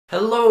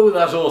Hello,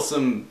 that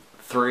awesome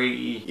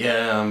 3.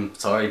 Yeah, I'm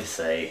sorry to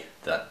say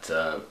that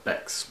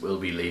Bex will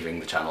be leaving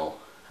the channel,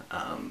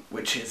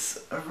 which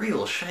is a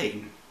real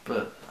shame,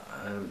 but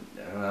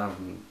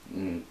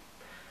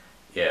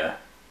yeah.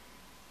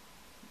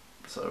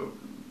 So,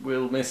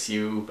 we'll miss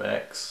you,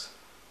 Bex.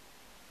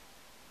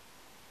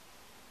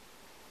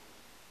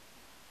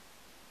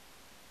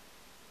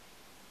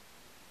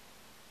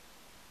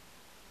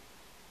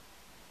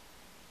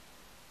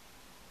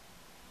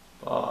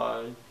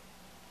 Bye.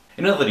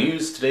 In other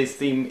news, today's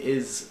theme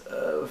is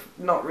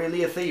not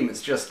really a theme,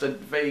 it's just a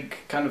vague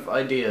kind of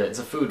idea. It's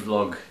a food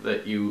vlog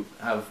that you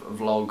have a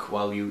vlog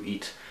while you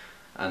eat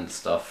and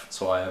stuff.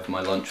 So I have my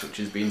lunch, which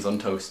is beans on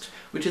toast,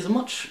 which is a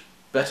much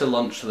better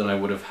lunch than I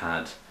would have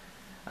had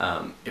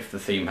if the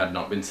theme had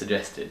not been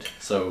suggested.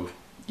 So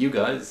you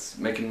guys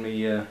making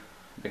me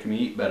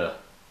eat better.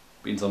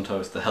 Beans on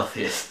toast, the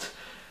healthiest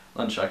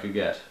lunch I could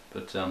get.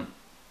 But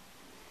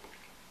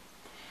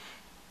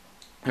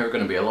there are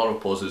going to be a lot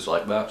of pauses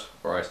like that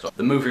where I stop.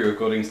 The movie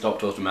recording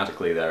stopped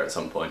automatically there at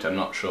some point. I'm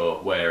not sure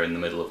where in the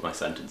middle of my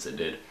sentence it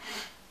did.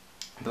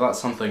 But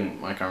that's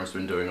something my camera's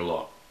been doing a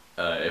lot.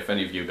 If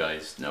any of you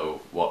guys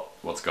know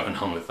what's going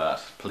on with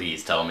that,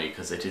 please tell me,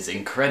 because it is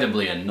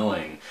incredibly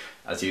annoying.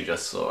 As you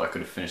just saw, I could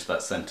have finished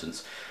that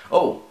sentence.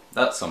 Oh,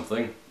 that's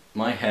something.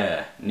 My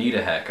hair need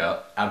a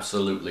haircut,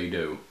 absolutely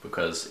do,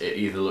 because it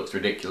either looks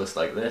ridiculous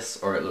like this,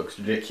 or it looks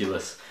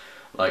ridiculous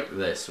like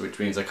this, which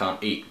means I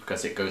can't eat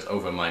because it goes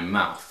over my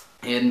mouth.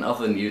 In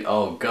other news,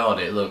 oh god,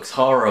 it looks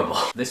horrible.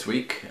 This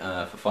week,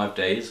 for 5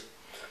 days,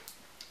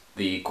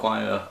 the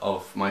choir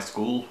of my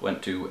school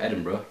went to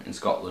Edinburgh in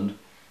Scotland,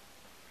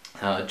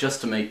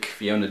 just to make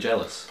Fiona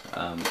jealous.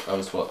 That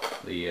was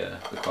what the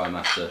choir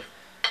master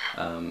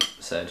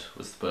said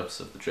was the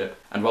purpose of the trip.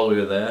 And while we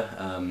were there,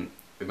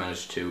 we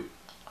managed to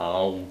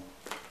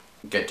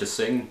get to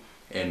sing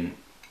in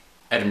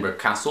Edinburgh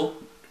Castle,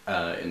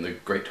 in the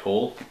Great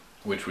Hall,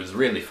 which was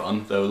really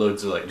fun. There were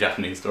loads of like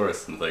Japanese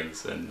tourists and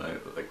things, and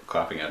like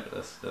clapping at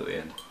us at the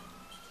end.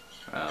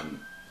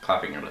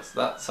 Clapping at us.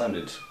 That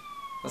sounded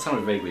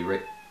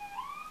vaguely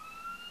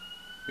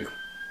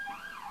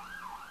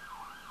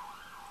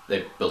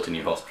They built a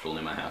new hospital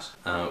near my house.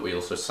 We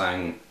also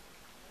sang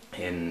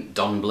in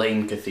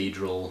Dunblane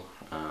Cathedral,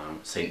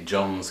 St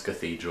John's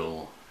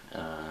Cathedral,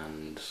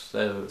 and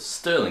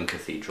Stirling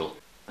Cathedral.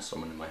 There's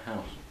someone in my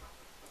house.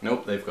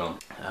 Nope, they've gone.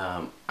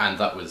 And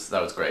that was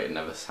great. I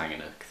never sang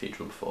in a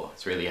cathedral before.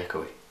 It's really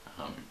echoey.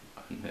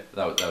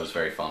 That was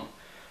very fun.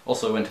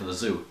 Also went to the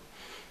zoo,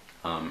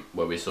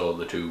 where we saw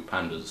the 2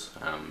 pandas,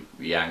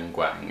 Yang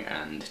Guang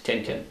and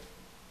Tian Tian,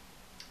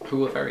 who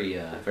were very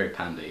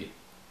pandy.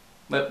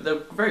 They're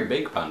very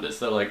big pandas.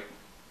 They're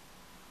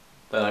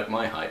like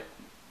my height,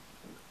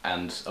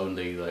 and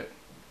only like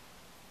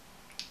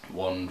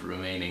one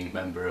remaining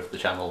member of the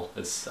channel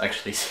has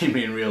actually seen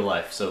me in real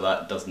life, so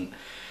that doesn't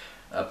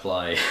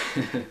apply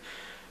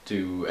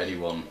to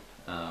anyone.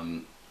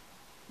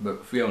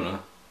 But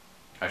Fiona,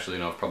 actually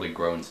no, I've probably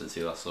grown since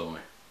you last saw me.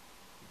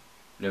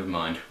 Never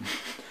mind.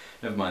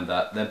 Never mind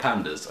that. They're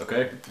pandas,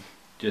 okay?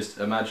 Just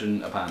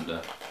imagine a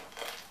panda,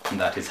 and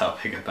that is how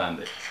big a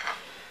panda is.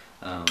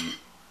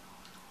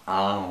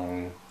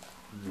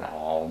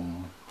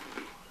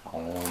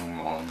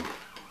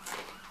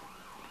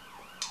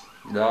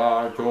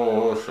 That's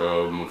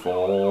awesome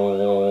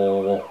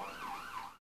for